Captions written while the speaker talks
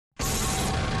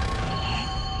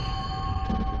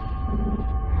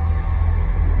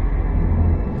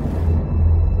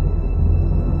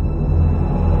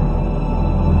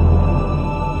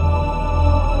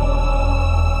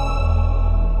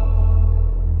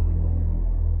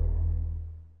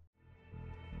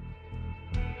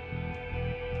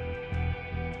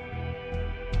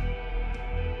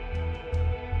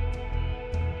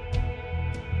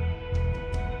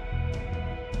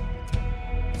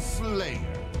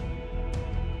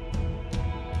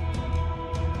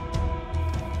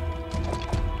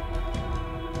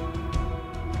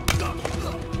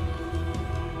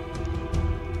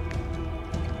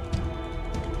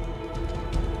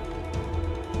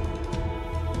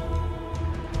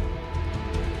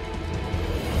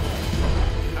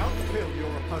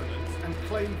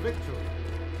victory.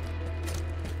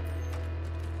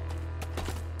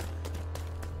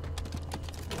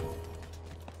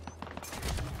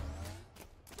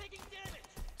 Taking damage.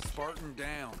 Spartan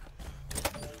down.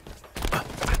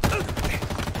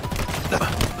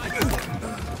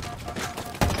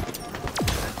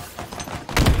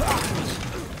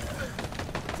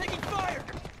 Taking fire.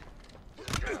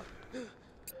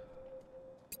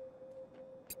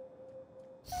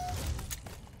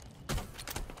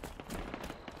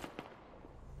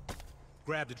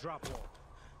 Grab the drop wall.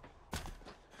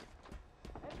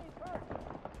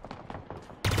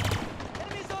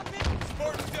 Enemies on me.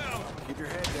 Spartan down. Keep your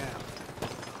head down.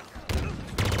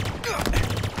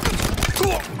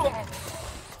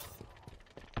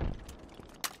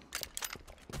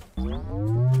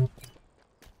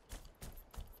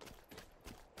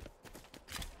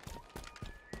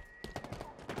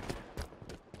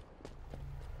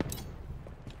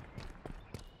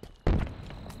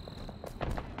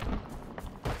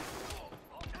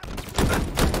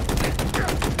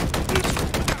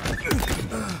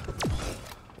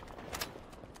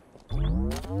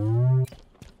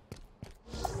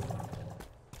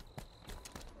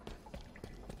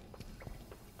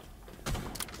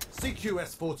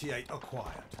 CQS-48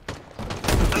 acquired.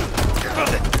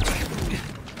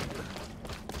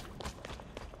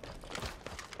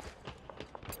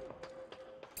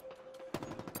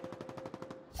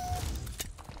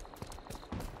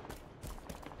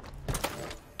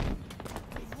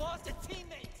 We've lost a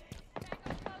teammate.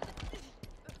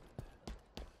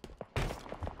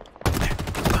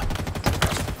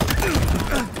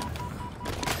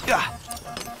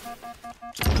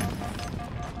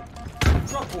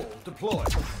 Drop wall deployed.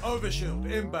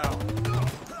 Overshield inbound.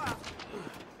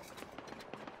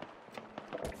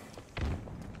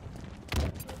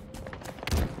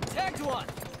 Tagged one.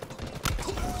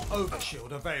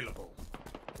 Overshield available.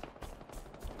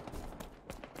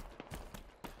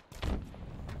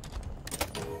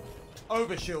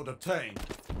 Overshield obtained.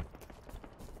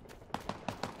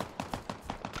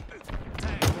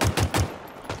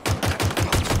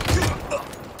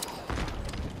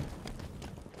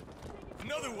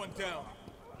 Another one down.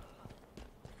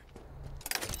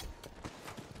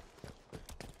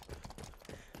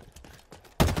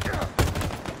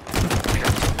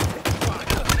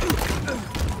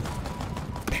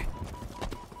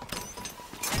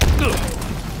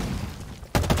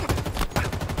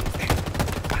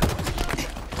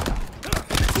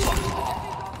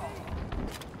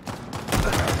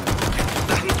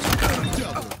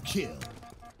 Double kill.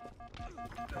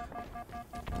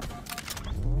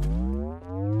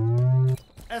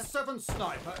 S7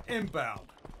 sniper inbound.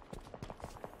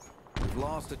 We've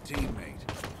lost a teammate.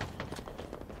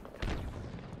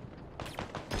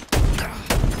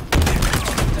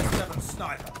 S7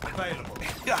 sniper available.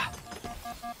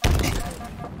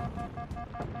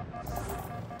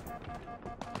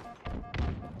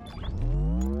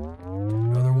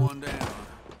 Another one down.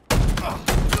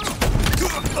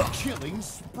 Killing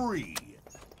spree.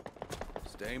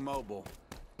 Stay mobile.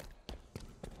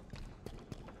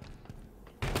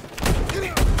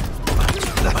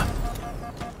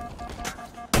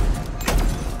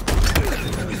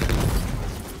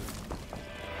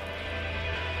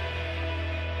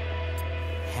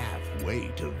 Halfway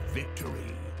to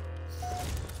victory.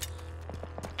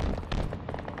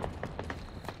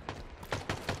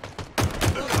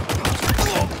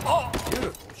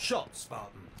 Beautiful shot,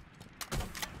 Spartan.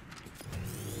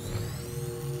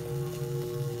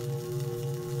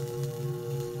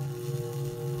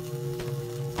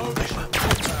 Overshield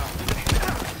inbound.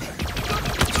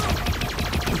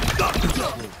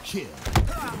 Double kill.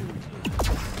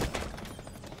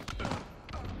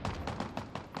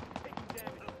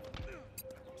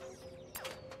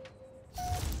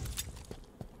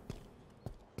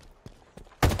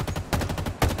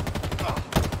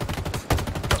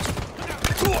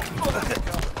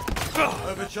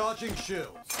 Overcharging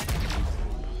shields.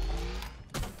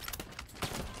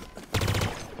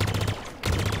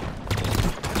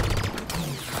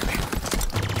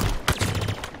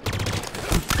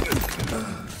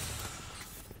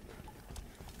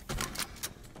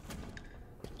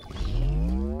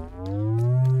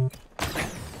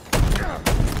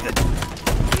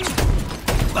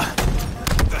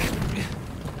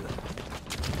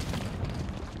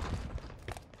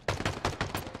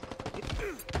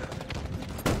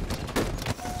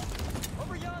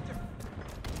 Over yonder.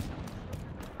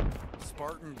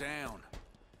 Spartan down.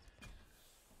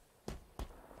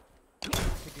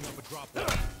 Picking up a drop wall.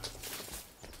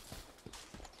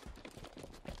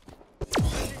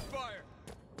 Taking fire.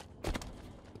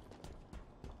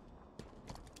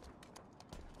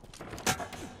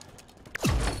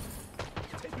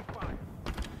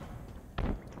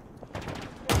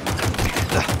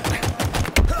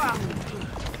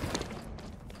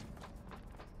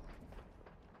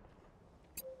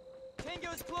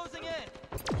 closing in.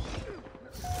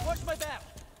 Watch my back.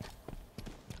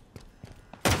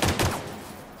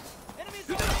 Enemies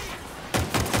on me.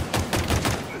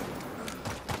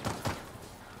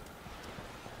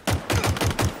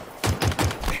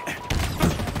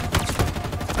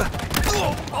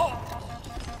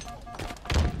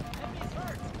 Enemies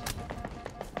hurt.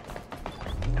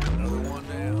 Another one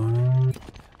down.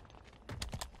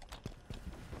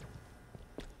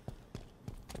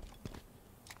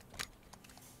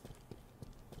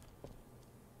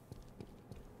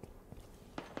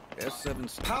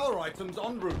 S7 Power items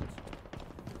en route.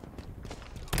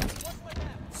 Watch my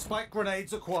back. Spike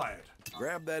grenades acquired.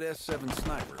 Grab that S7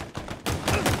 sniper.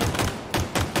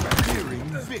 Nearing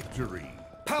victory.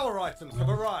 Power items have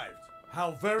arrived.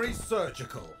 How very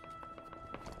surgical.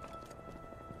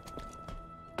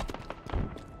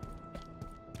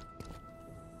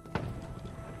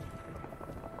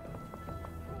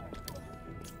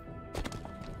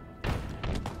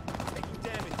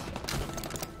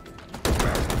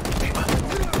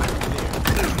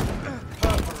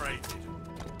 Perforated.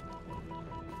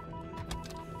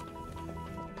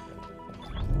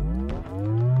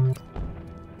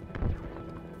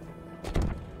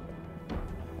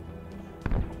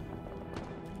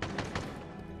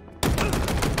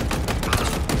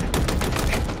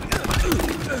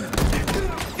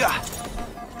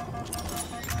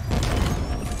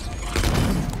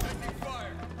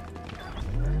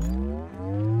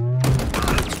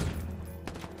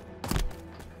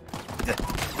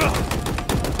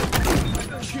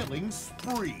 Killing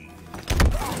spree.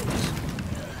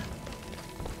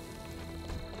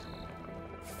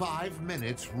 5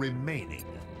 minutes remaining.